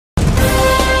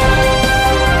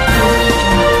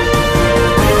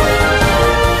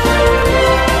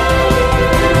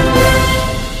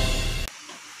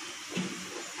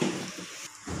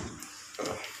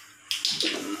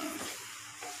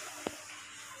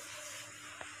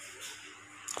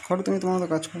করো, তুমি তোমার মতো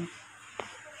কাজ করো।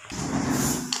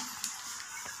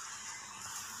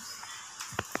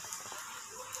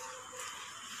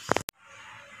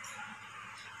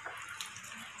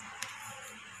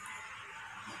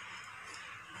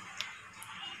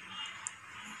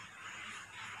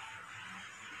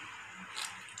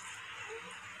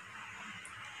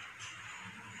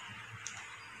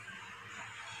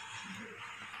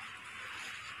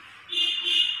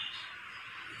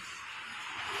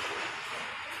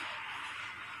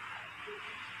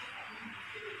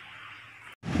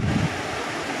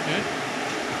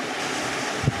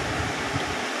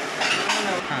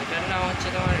 এটার নাম হচ্ছে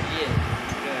তোমার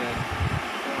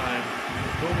তোমার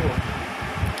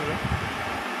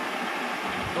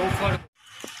ডো ফর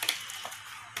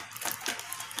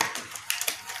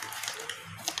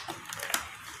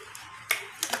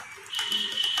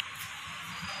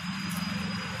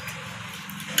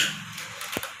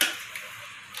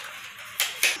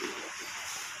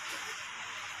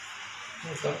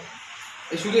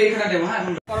শুধু এখানে দেবো। হ্যাঁ,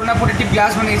 করোনা পজিটিভ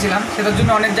গ্লাস বানিয়েছিলাম, সেটার জন্য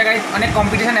অনেক জায়গায় অনেক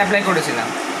কম্পিটিশান অ্যাপ্লাই করেছিলাম।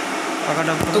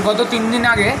 তো গত 3 দিন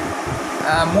আগে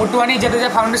মোটওয়ানি জাদেজা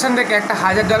ফাউন্ডেশন থেকে একটা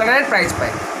 $1000 প্রাইজ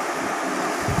পাই।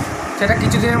 সেটা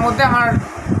কিছুদিনের মধ্যে আমার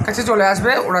কাছে চলে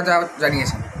আসবে, ওরা যা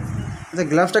জানিয়েছে। আচ্ছা,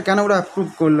 গ্লাভসটা কেন ওরা অ্যাপ্রুভ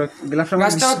করলো?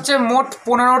 গ্লাসটা হচ্ছে মোট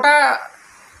 15টা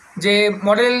যে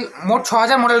মডেল, মোট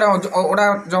 6000 মডেল ওরা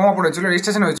জমা পড়েছিল,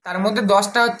 রেজিস্ট্রেশন হয়েছে। তার মধ্যে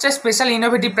 10টা হচ্ছে স্পেশাল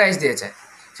ইনোভেটিভ প্রাইজ দিয়েছে।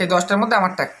 সেই 10টার মধ্যে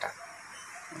আমারটা একটা।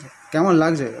 কেমন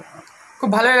লাগছে? খুব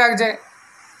ভালোই লাগছে।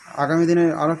 আগামী দিনে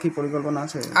আরও কি পরিকল্পনা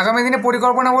আছে? আগামী দিনে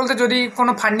পরিকল্পনা বলতে, যদি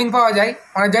কোনো ফান্ডিং পাওয়া যায়,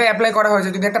 অনেক জায়গায় অ্যাপ্লাই করা হয়েছে,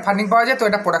 যদি একটা ফান্ডিং পাওয়া যায় তো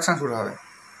এটা প্রোডাকশান শুরু হবে।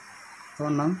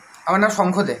 তোমার নাম? আমার নাম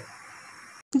শঙ্খদে।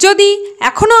 যদি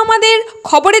এখনও আমাদের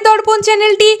খবরের দর্পণ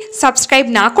চ্যানেলটি সাবস্ক্রাইব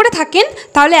না করে থাকেন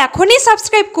তাহলে এখনই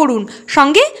সাবস্ক্রাইব করুন,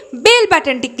 সঙ্গে বেল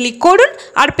বাটনটি ক্লিক করুন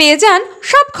আর পেয়ে যান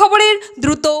সব খবরের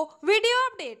দ্রুত ভিডিও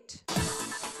আপডেট।